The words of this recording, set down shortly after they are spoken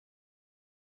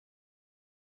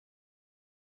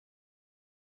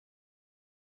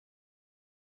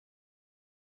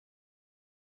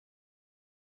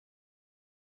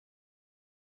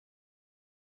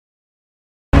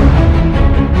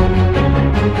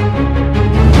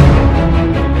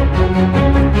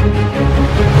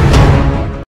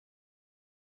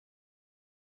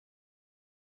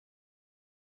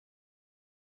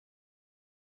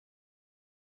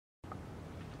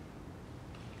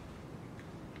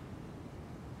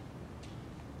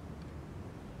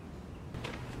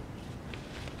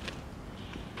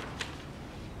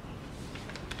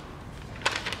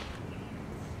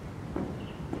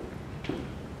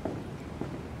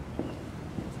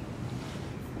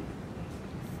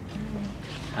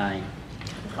Hi.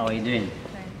 How are you doing?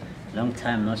 Long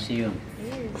time no see you.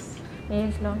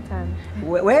 Yes, long time.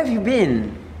 Where have you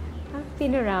been? I've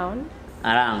been around.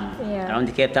 Around? Yeah. Around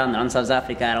the Cape Town, around South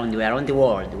Africa, around the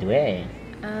world. Where?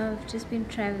 I've just been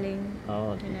traveling.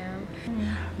 Oh, You know.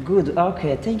 good.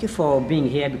 Okay, thank you for being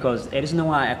here because the reason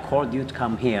why I called you to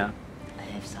come here. I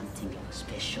have something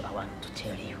special I want to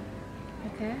tell you.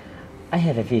 Okay. I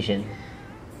have a vision,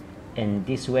 and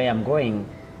this way I'm going.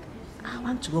 I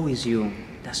want to go with you.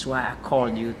 That's why I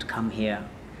called you to come here.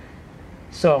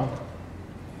 So,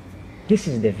 this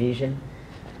is the vision.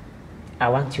 I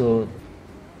want you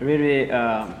really,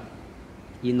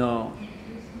 you know,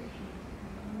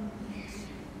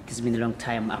 it's been a long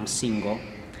time I'm single,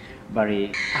 but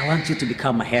I want you to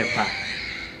become my helper.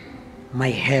 My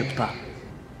helper.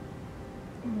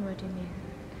 What do you mean?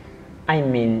 I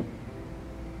mean,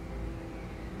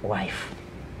 wife.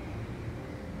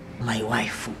 My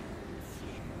wife.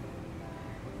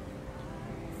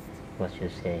 What you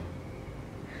say?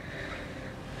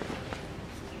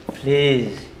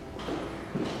 Please.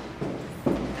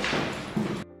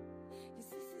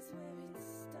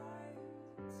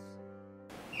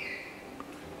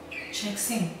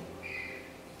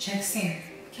 Jackson,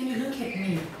 can you look at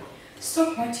me?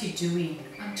 Stop what you're doing.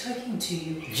 I'm talking to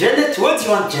you. Janet, what do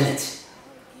you want, Janet?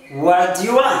 What do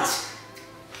you want?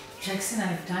 Jackson,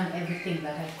 I've done everything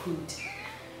that I could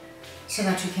so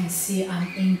that you can see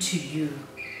I'm into you.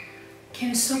 Can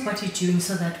you stop what you're doing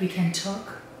so that we can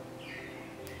talk?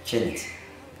 Janet,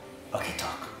 okay,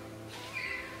 talk.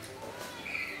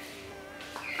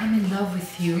 I'm in love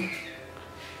with you.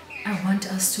 I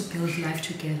want us to build life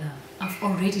together. I've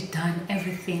already done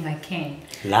everything I can.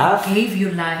 Love? I gave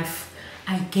you life.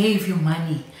 I gave you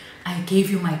money. I gave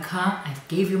you my car. I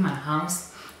gave you my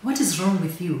house. What is wrong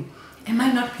with you? Am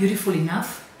I not beautiful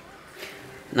enough?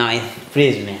 No,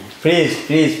 please, man. Please.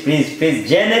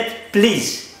 Janet,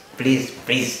 please.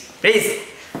 Please.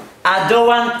 I don't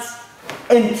want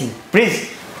anything.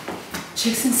 Please.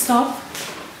 Jackson, stop.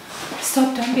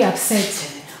 Stop, don't be upset.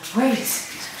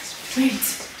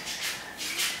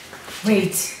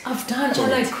 Wait, I've done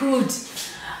all I could.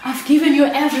 I've given you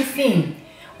everything.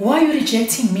 Why are you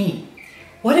rejecting me?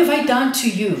 What have I done to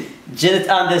you? Janet,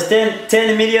 I understand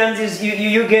 10 million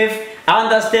you gave. I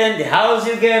understand the house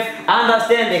you gave. I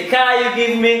understand the car you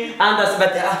give me.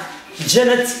 But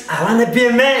Janet, I want to be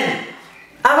a man.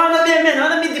 I want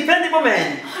to be a dependable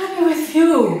man. I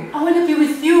want to be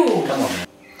with you. Come on.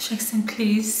 Jackson,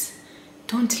 please,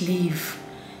 don't leave.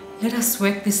 Let us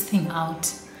work this thing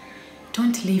out.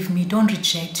 Don't leave me. Don't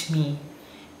reject me.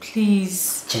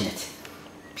 Please. Janet.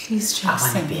 Please,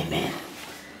 Jackson.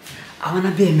 I want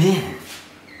to be a man.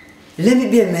 Let me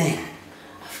be a man.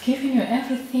 I've given you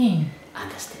everything.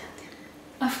 Understand.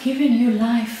 I've given you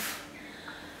life.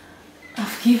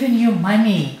 I've given you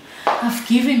money. I've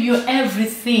given you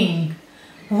everything.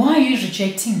 Why are you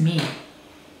rejecting me?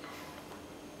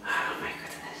 Oh my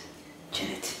goodness.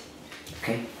 Janet.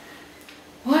 Okay?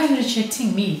 Why are you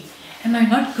rejecting me? Am I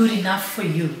not good enough for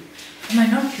you? Am I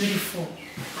not beautiful?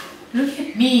 Look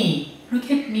at me.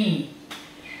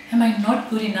 Am I not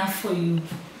good enough for you?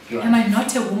 Am I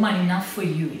not a woman enough for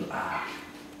you? You are.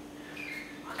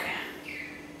 Okay.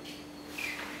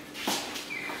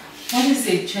 What is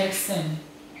it, Jackson?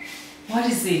 What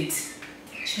is it?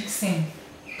 Jackson,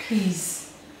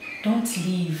 please, don't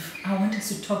leave. I want us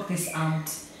to talk this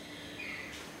out.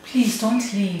 Please,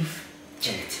 don't leave.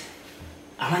 Janet,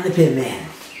 I want to be a man.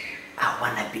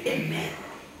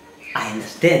 I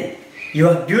understand. You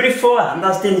are beautiful, I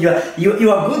understand. You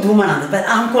are a good woman, but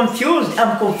I'm confused.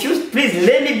 Please,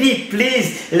 let me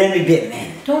be a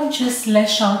man. Don't just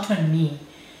lash out on me.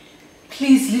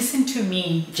 Please listen to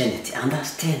me. Janet, I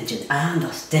understand, Janet. I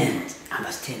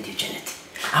understand you, Janet.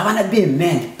 I want to be a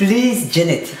man. Please,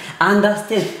 Janet. I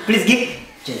understand. Please give...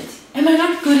 Janet. Am I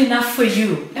not good enough for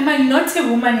you? Am I not a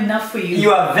woman enough for you?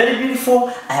 You are very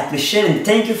beautiful. I appreciate and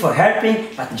thank you for helping.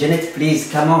 But Janet, please,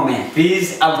 come on, man.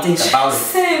 Please, I will think about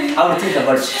it. I will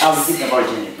think about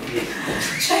Janet. Please.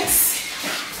 Jackson.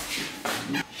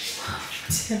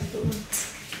 Dear Lord.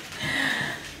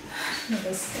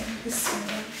 Never send this to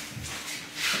me.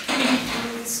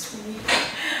 Do this to me.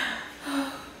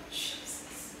 Oh,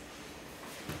 Jesus.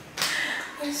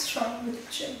 What is wrong with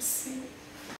Jackson?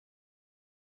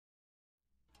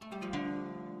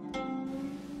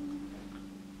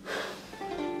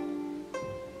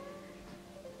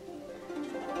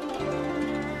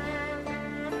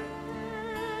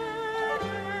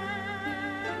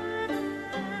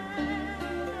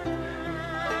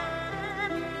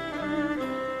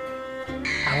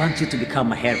 I want you to become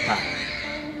my helper,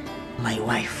 my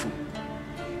wife.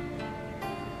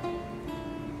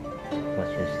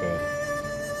 what you say.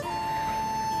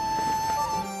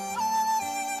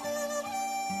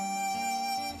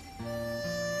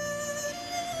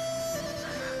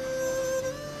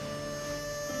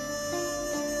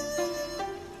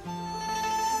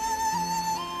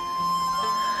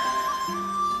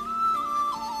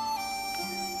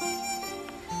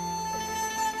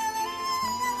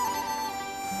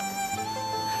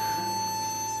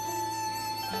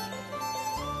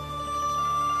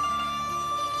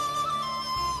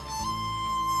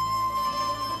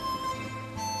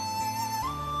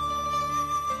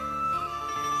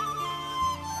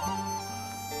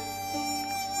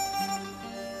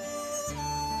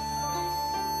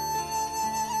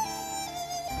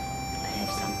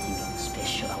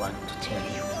 I want to tell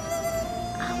you.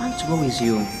 I want to go with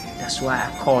you. That's why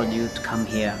I called you to come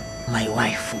here. My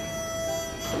wife.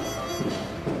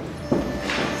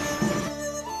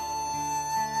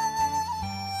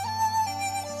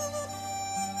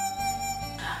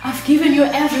 I've given you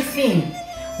everything.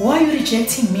 Why are you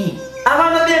rejecting me? I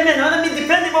want to be a man. I want to be a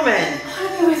dependable man. I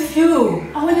want to be with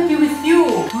you. I want to be with you.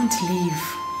 Don't leave.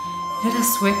 Let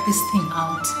us work this thing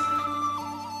out.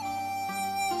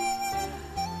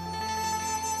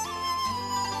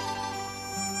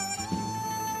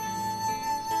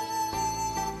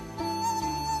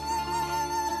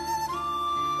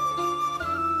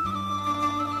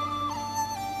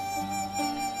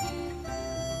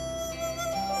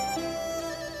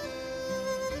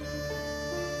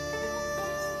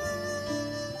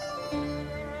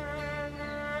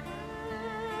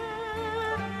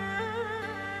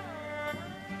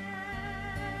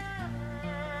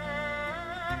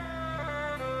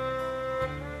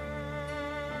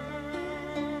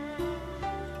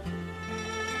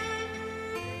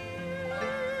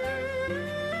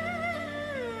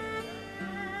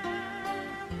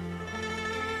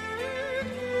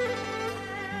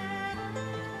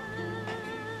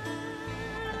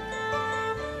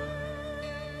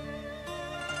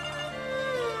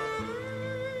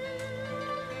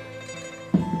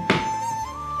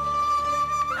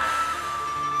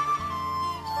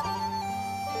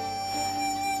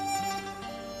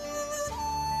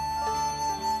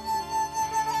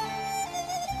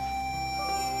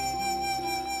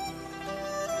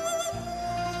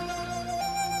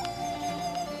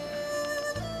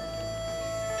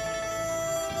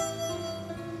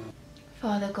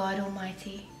 Father God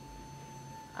Almighty,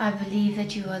 I believe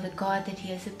that you are the God that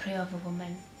hears the prayer of a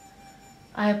woman.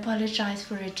 I apologize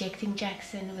for rejecting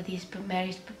Jackson with his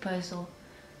marriage proposal.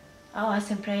 I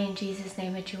ask and pray in Jesus'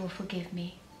 name that you will forgive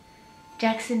me.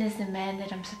 Jackson is the man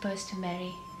that I'm supposed to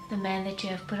marry, the man that you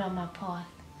have put on my path.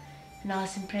 And I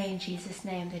ask and pray in Jesus'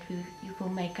 name that you will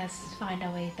make us find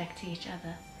our way back to each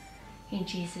other. In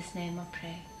Jesus' name I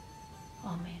pray.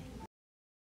 Amen.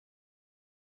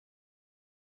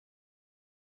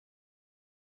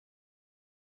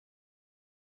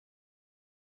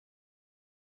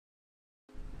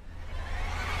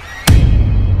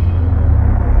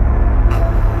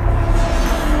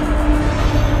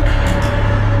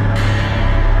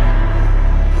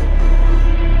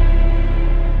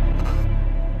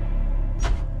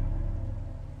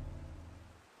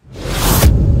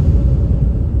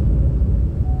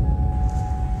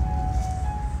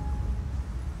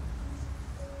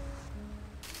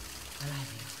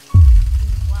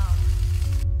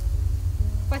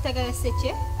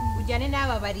 Agaseke ujyane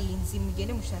n'aba barinzi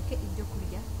mugende mushake ibyo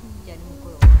kurya mujyane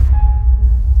mukoro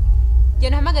je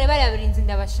nahamagare bari abarinzi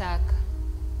ndabashaka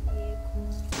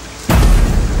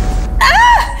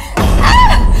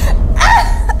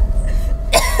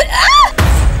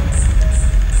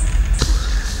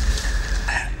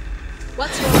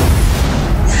What's wrong?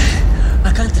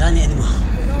 I can't run anymore.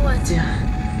 You know what?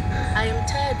 Yeah. I am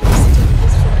tired of sitting in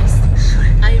this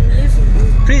forest. I am leaving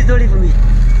you. Please don't leave me.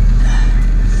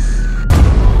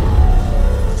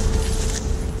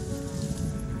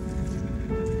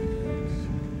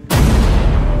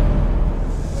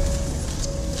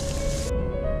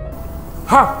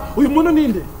 Ha! Uyu muntu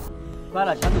ninde?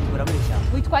 Barashaka tubura muri cyane.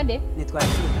 Witwa nde? Nitwa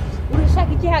Kira.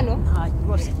 Urashaka iki hano? Nta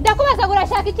rwose. Ndakubaza ngo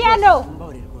urashaka iki hano?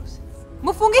 Mbawure rwose.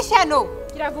 Mufungishe hano.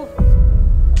 Kiravuga.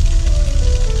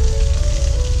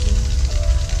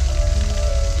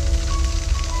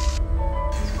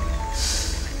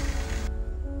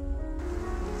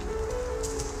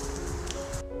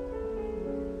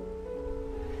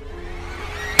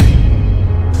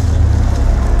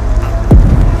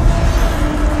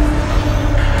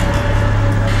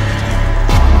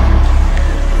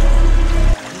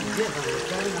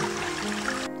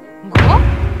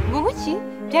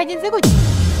 Byagenze gute?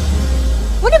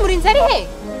 Uri murinzi ari he?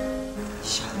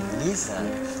 Mwiza.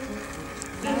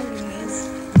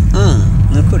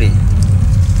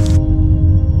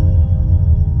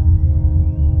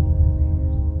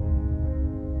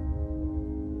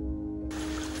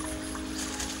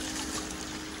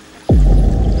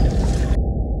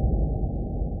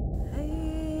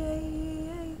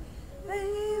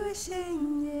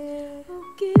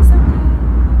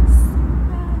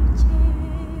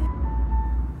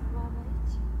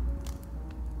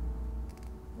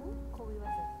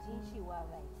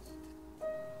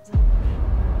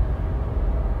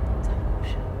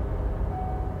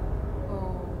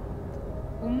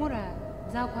 umura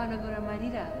nzakwanagura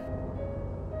amarira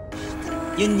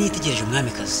iyo nitegereje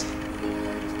umwamikazi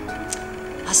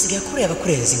hasigaye kureba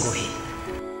kurenza ingohe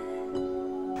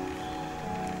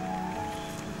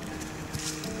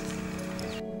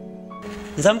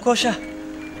nzamukosha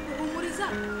Umuriza,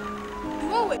 ni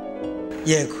wowe?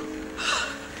 yego